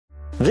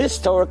This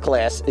Torah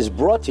class is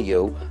brought to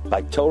you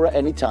by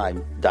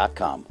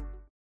TorahAnytime.com.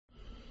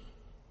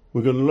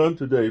 We're going to learn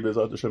today,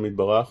 Bezrat Hashem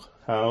Yitbarach,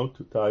 how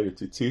to tie a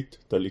tzitzit,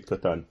 talit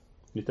katan.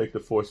 You take the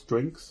 4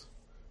 strings,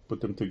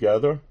 put them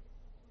together,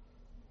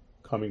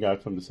 coming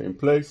out from the same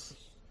place.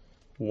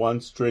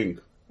 1 string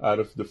out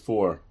of the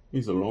 4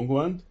 is a long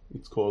one.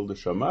 It's called the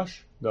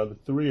shamash. The other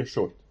 3 are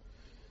short.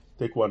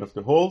 Take one of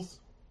the holes,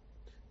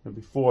 and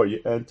before you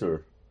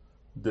enter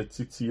the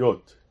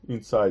tzitziot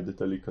inside the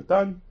talit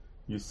katan,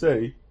 you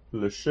say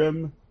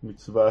L'Shem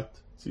Mitzvat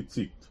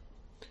Tzitzit,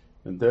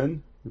 and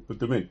then you put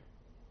them in.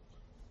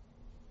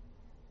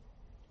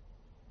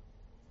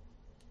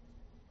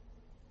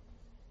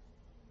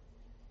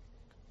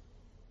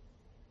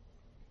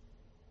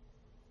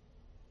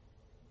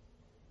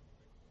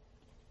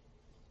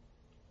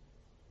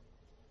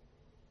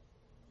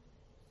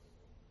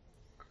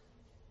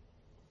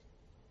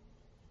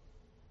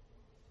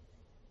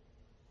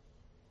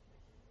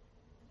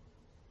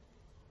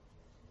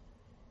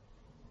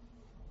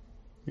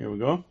 Here we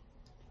go.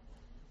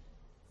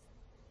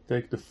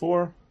 Take the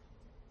 4,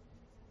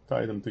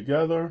 tie them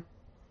together,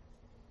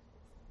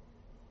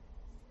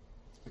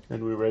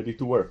 and we're ready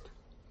to work.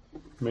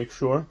 Make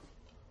sure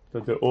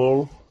that they're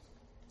all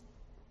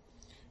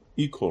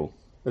equal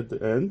at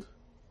the end,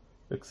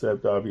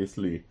 except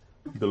obviously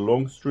the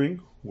long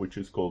string, which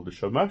is called the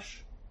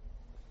shamash,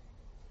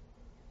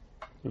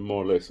 and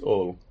more or less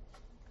all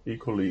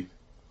equally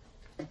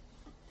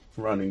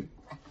running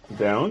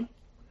down.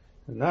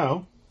 And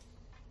now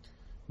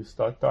you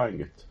start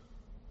tying it.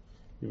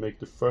 You make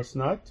the first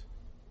knot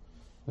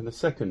and the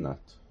second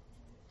knot.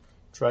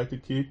 Try to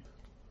keep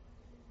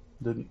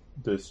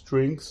the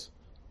strings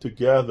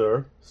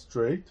together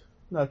straight,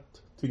 not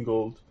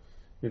tingled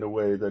in a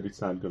way that it's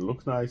not going to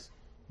look nice.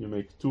 You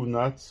make 2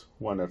 knots,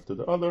 one after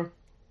the other,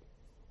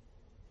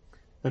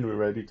 and we're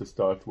ready to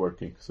start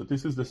working. So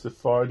this is the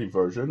Sephardi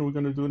version we're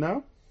going to do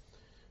now,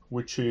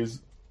 which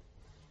is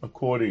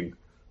according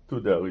to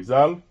the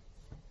Arizal,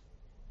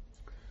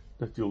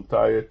 that you'll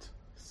tie it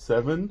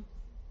 7,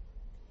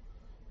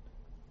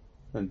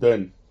 and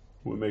then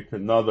we make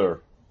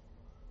another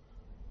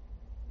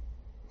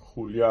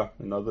chulya,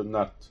 another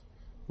knot,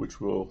 which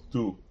will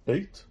do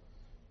 8,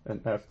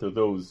 and after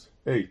those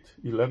 8,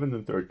 11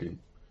 and 13.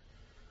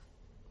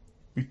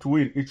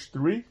 Between each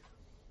 3,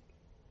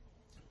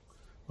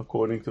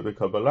 according to the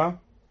Kabbalah,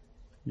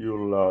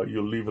 you'll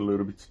leave a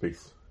little bit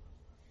space.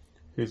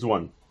 Here's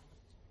 1.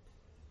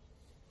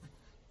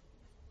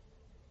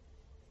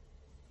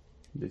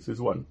 This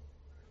is 1.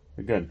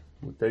 Again,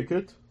 we take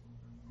it,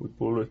 we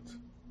pull it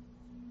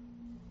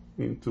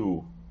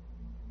into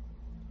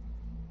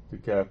the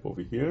gap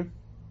over here,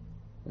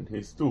 and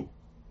here's 2.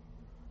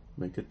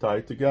 Make it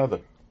tight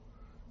together.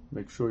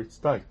 Make sure it's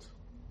tight.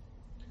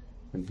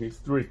 And here's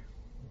 3.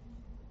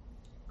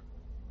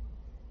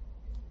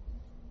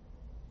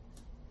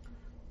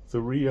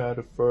 Three out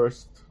of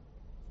first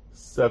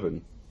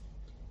 7.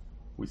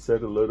 We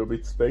set a little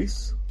bit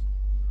space.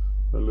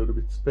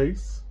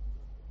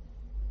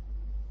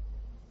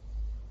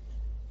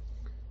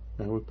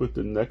 And we put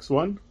the next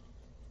one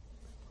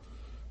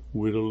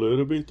with a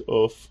little bit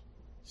of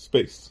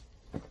space.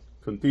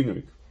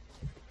 Continuing.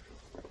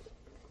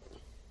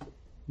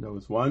 That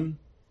was 1.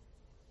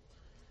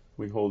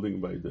 We're holding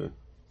by the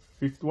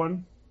 5th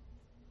one.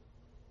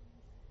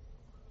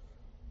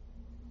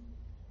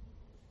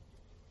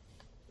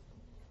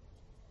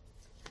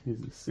 Here's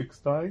the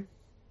 6th tie.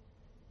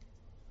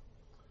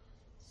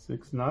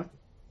 6th knot.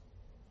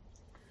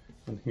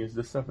 And here's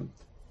the 7th.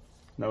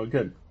 Now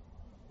again,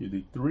 you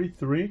did 3,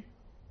 3.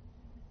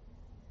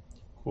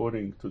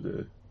 According to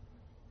the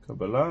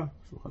Kabbalah,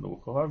 Shulchan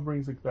Aruch Harav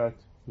brings like that.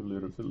 A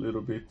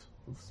little bit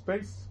of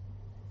space.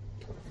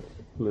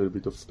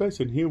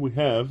 And here we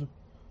have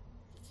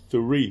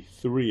 3,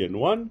 3 and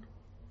 1.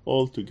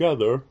 All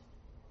together,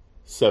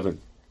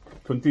 7.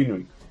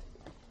 Continuing.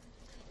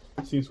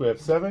 Since we have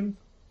 7,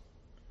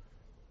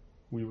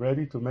 we're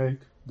ready to make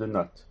the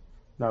knot.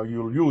 Now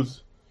you'll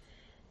use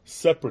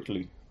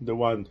separately the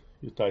one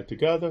you tied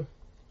together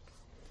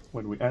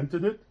when we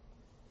entered it,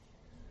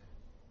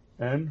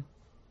 and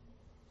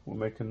we'll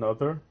make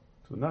another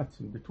 2 knots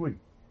in between.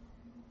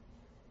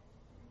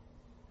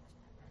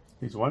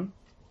 Here's 1,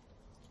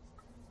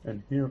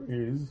 and here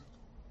is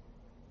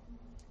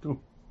 2.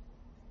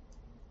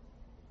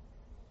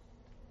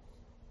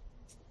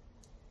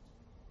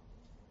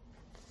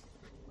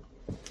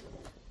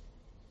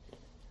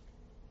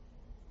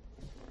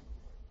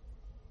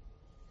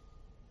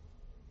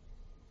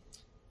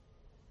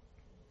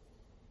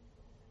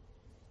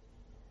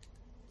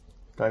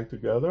 Tied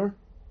together,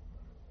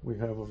 we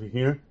have over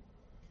here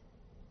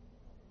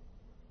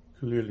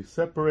clearly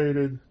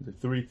separated the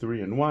 3,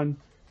 3 and 1.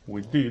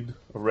 We did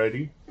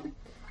already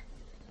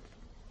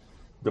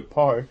the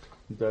part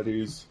that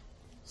is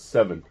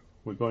 7.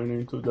 We're going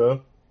into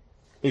the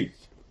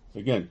 8th.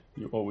 Again,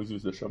 you always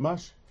use the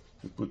shamash.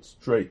 You put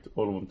straight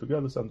all of them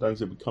together. Sometimes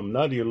they become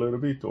knotty a little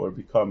bit or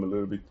become a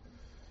little bit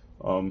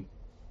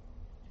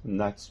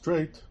not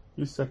straight.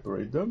 You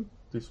separate them.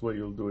 This way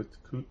you'll do it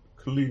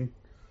clean.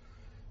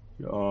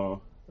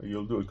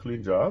 you'll do a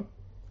clean job,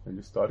 and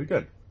you start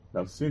again.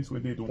 Now, since we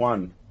did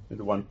one in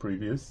the one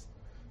previous,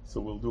 so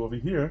we'll do over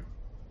here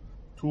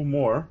 2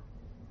 more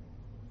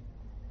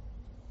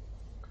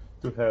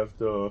to have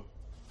the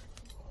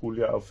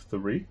Julia of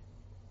 3.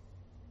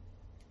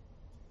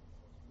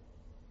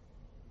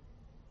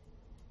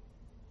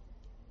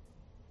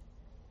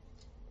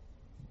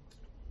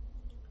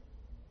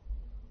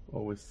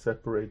 Always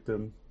separate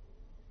them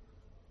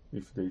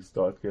if they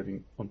start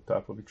getting on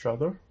top of each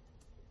other.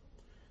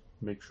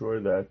 Make sure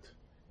that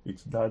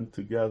it's done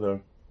together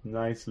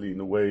nicely in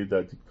a way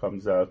that it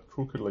comes out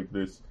crooked like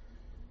this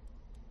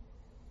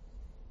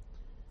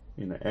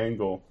in an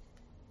angle.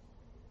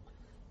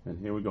 And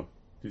here we go.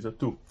 These are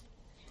 2.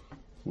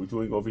 We're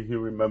doing over here,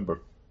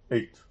 remember,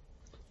 8.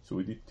 So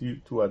we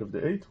did 2 out of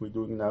the 8. We're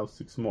doing now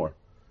 6 more.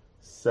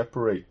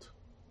 Separate.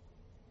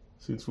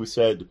 Since we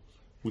said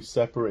we're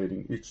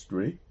separating each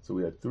 3, so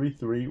we had 3,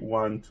 3,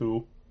 1,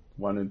 2,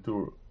 1 and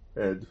 2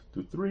 add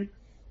to 3.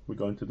 We're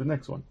going to the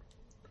next one.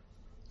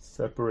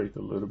 Separate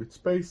a little bit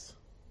space.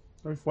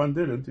 Or if one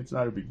didn't, it's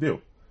not a big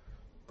deal.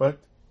 But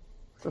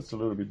that's a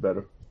little bit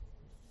better.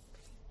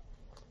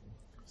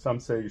 Some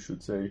say you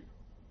should say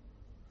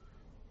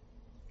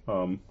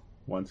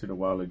once in a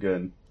while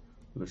again,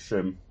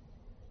 L'Shem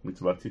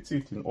mitzvah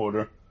tzitzit, in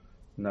order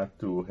not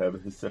to have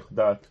hisech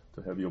dat,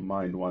 to have your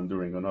mind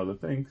wandering on other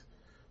things.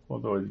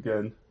 Although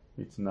again,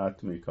 it's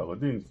not mikar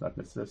hadin, it's not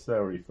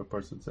necessary. If a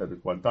person said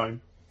it one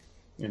time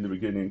in the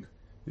beginning,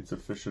 it's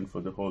sufficient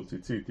for the whole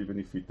tzitzit, even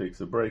if he takes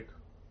a break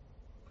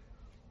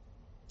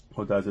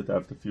or does it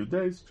after a few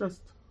days.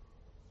 Just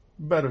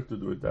better to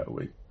do it that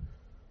way,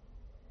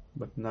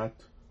 but not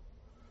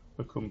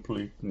a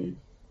complete need.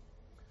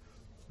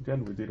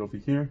 Again, we did over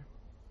here.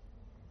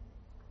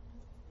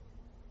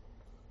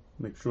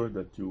 Make sure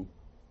that you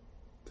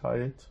tie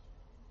it,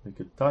 make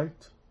it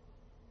tight,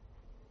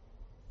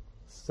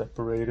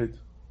 separated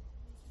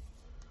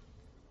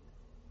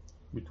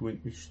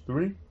between each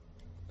 3.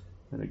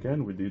 And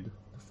again, we did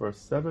the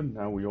first 7.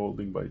 Now we're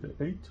holding by the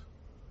 8.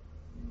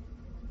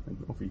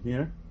 And over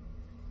here,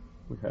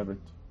 we have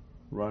it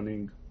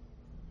running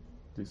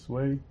this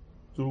way.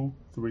 2,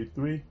 3,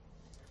 3.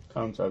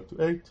 Counts out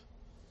to 8.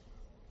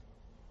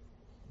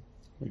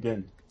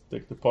 Again,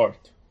 take the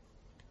part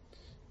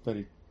that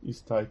it is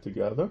tied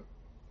together.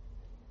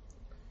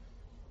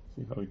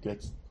 See how it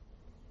gets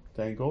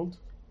tangled?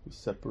 You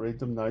separate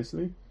them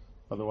nicely,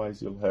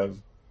 otherwise you'll have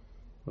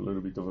a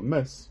little bit of a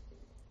mess.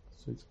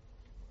 So it's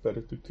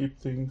better to keep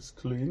things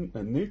clean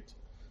and neat.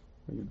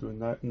 When you do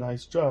a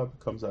nice job,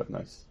 it comes out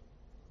nice.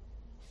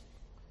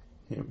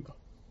 Here we go.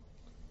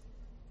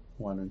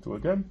 1 and 2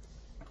 again.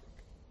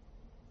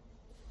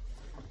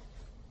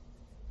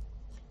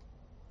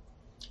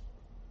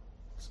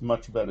 It's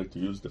much better to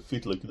use the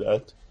feet like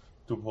that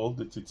to hold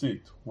the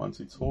tzitzit. Once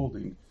it's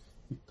holding,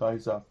 it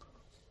ties up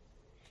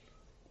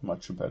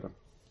much better.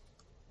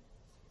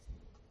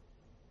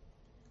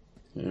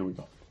 Here we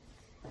go.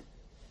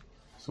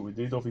 So we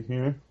did over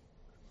here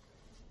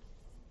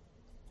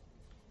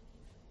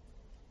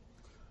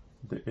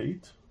the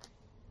 8.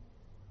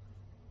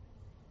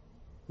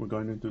 We're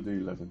going into the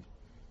 11.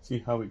 See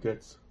how it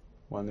gets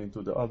one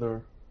into the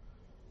other.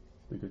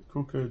 They get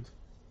crooked.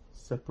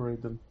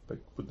 Separate them,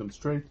 put them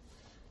straight.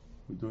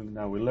 We're doing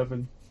now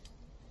 11.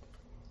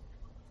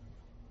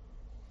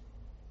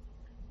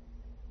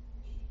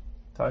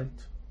 Tight.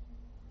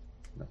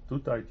 Not too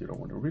tight, you don't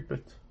want to rip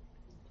it.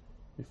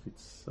 If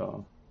it's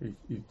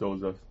if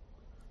those are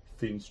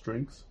thin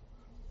strings,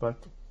 but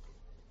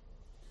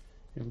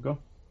here we go.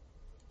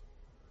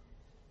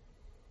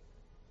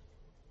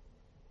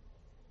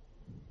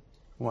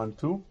 1,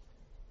 2,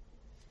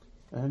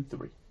 and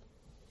 3.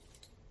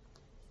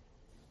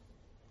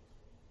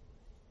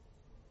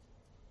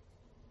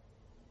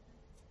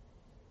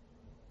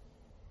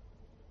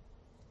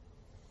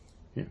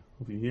 Here,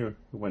 over here, it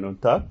went on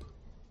top.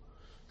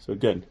 So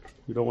again,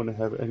 you don't want to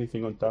have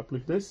anything on top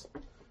like this.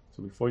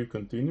 So before you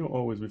continue,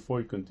 always before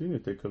you continue,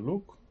 take a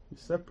look. You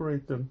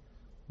separate them,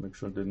 make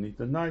sure they're neat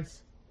and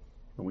nice.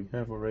 And we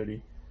have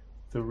already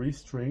 3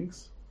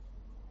 strings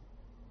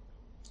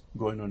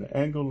going on an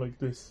angle like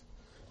this.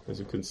 As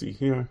you can see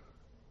here,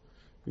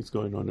 it's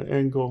going on an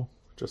angle,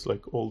 just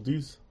like all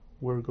these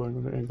were going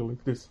on an angle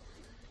like this,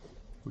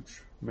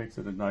 which makes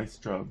it a nice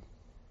job.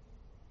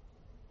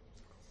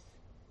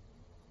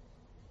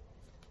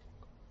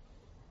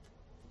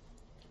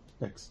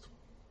 Next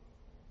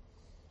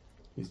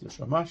is the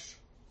shamash.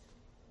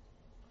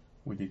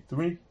 We did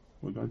 3,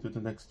 we're going to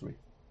the next 3.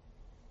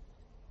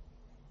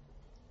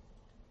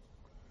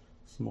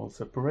 Small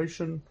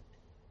separation.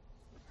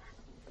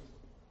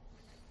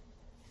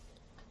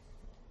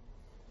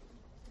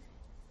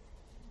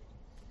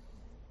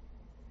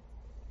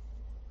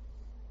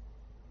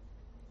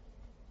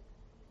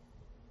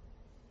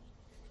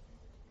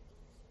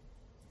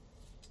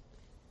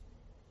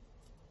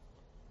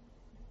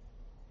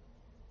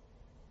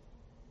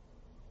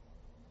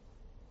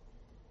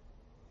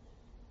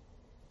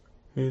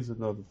 Here's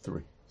another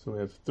 3. So we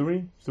have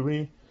 3,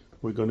 3.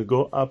 We're going to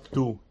go up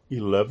to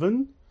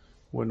 11.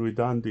 When we're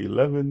done the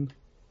 11,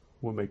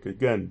 we'll make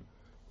again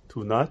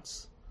 2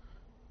 knots.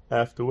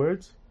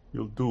 Afterwards,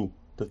 you'll do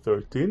the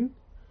 13,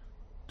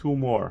 2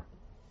 more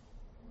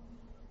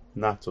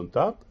knots on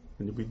top,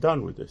 and you'll be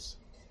done with this.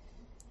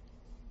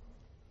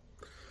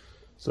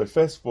 So I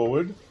fast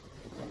forward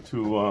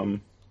to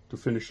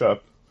finish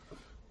up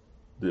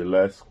the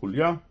last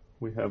chulya.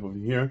 We have over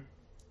here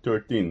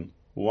 13.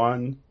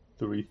 1,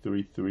 3,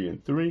 3, 3,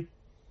 and 3.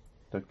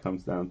 That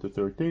comes down to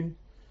 13.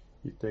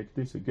 You take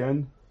this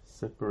again,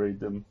 separate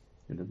them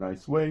in a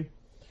nice way,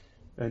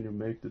 and you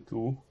make the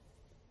 2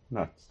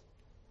 knots.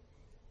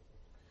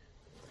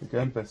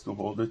 Again, best to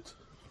hold it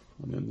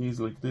on your knees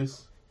like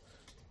this,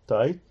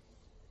 tight,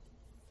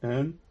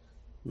 and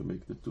you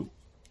make the 2.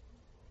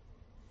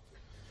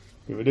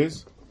 Here it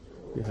is.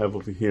 You have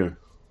over here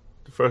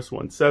the first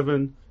one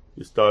 7.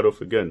 You start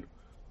off again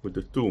with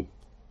the 2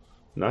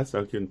 knots.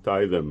 I can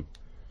tie them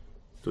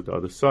to the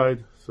other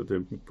side so they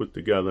put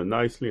together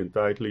nicely and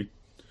tightly.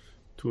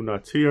 2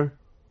 knots here,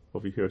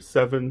 over here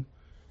 7,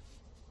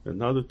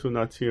 another 2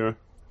 knots here,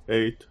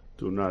 8,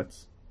 2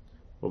 knots.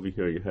 Over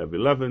here you have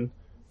 11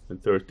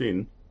 and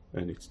 13,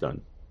 and it's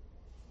done.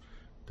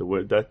 The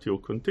way that you'll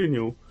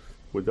continue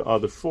with the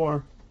other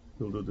 4,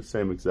 you'll do the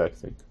same exact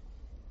thing.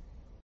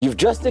 You've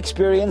just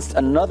experienced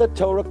another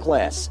Torah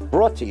class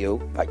brought to you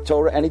by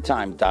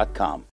TorahAnytime.com.